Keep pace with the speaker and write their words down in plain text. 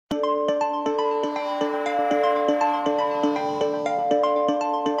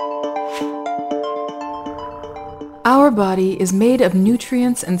Our body is made of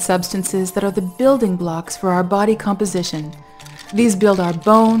nutrients and substances that are the building blocks for our body composition. These build our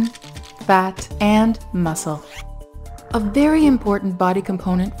bone, fat, and muscle. A very important body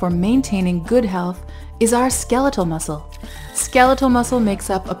component for maintaining good health is our skeletal muscle. Skeletal muscle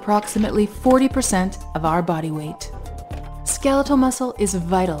makes up approximately 40% of our body weight. Skeletal muscle is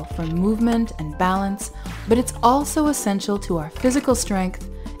vital for movement and balance, but it's also essential to our physical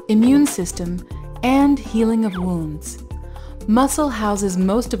strength, immune system, and healing of wounds. Muscle houses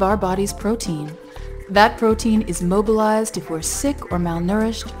most of our body's protein. That protein is mobilized if we're sick or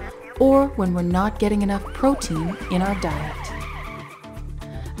malnourished, or when we're not getting enough protein in our diet.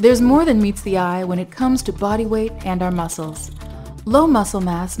 There's more than meets the eye when it comes to body weight and our muscles. Low muscle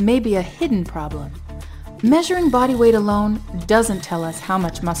mass may be a hidden problem. Measuring body weight alone doesn't tell us how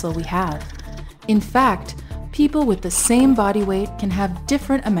much muscle we have. In fact, people with the same body weight can have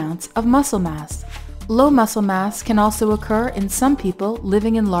different amounts of muscle mass. Low muscle mass can also occur in some people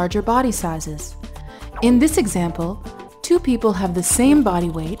living in larger body sizes. In this example, two people have the same body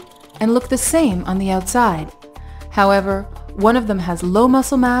weight and look the same on the outside. However, one of them has low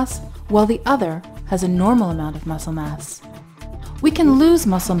muscle mass while the other has a normal amount of muscle mass. We can lose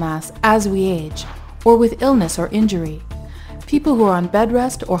muscle mass as we age, or with illness or injury. People who are on bed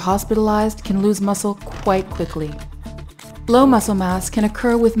rest or hospitalized can lose muscle quite quickly. Low muscle mass can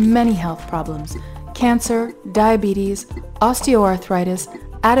occur with many health problems: cancer, diabetes, osteoarthritis,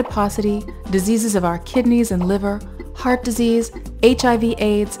 adiposity, diseases of our kidneys and liver, heart disease,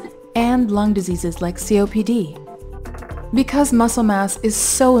 HIV/AIDS, and lung diseases like COPD. Because muscle mass is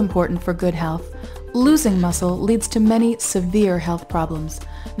so important for good health, losing muscle leads to many severe health problems.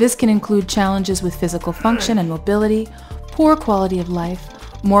 This can include challenges with physical function and mobility, poor quality of life,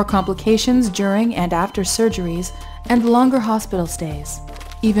 more complications during and after surgeries, and longer hospital stays.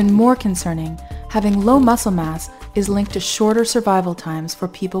 Even more concerning, having low muscle mass is linked to shorter survival times for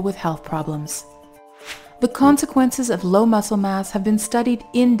people with health problems. The consequences of low muscle mass have been studied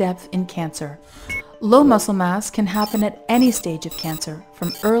in depth in cancer. Low muscle mass can happen at any stage of cancer,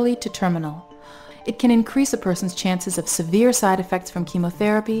 from early to terminal. It can increase a person's chances of severe side effects from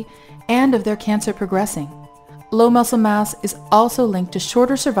chemotherapy and of their cancer progressing. Low muscle mass is also linked to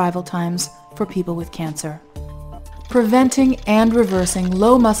shorter survival times for people with cancer. Preventing and reversing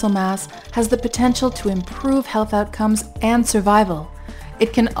low muscle mass has the potential to improve health outcomes and survival.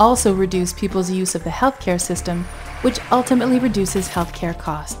 It can also reduce people's use of the healthcare system, which ultimately reduces healthcare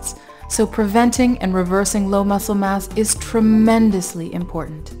costs. So preventing and reversing low muscle mass is tremendously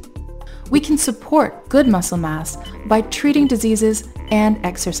important. We can support good muscle mass by treating diseases and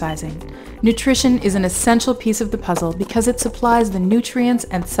exercising. Nutrition is an essential piece of the puzzle because it supplies the nutrients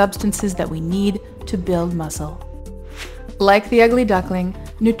and substances that we need to build muscle. Like the ugly duckling,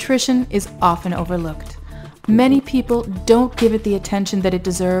 nutrition is often overlooked. Many people don't give it the attention that it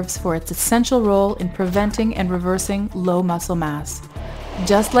deserves for its essential role in preventing and reversing low muscle mass.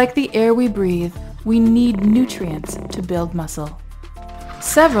 Just like the air we breathe, we need nutrients to build muscle.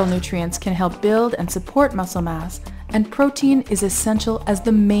 Several nutrients can help build and support muscle mass, and protein is essential as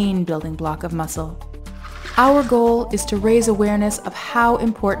the main building block of muscle. Our goal is to raise awareness of how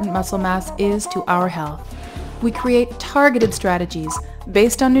important muscle mass is to our health. We create targeted strategies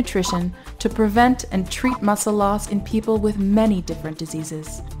based on nutrition to prevent and treat muscle loss in people with many different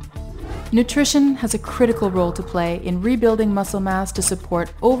diseases. Nutrition has a critical role to play in rebuilding muscle mass to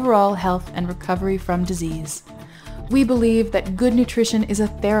support overall health and recovery from disease. We believe that good nutrition is a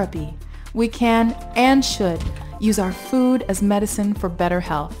therapy. We can and should use our food as medicine for better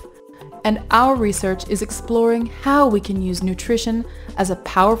health. And our research is exploring how we can use nutrition as a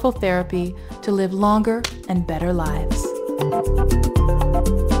powerful therapy to live longer and better lives.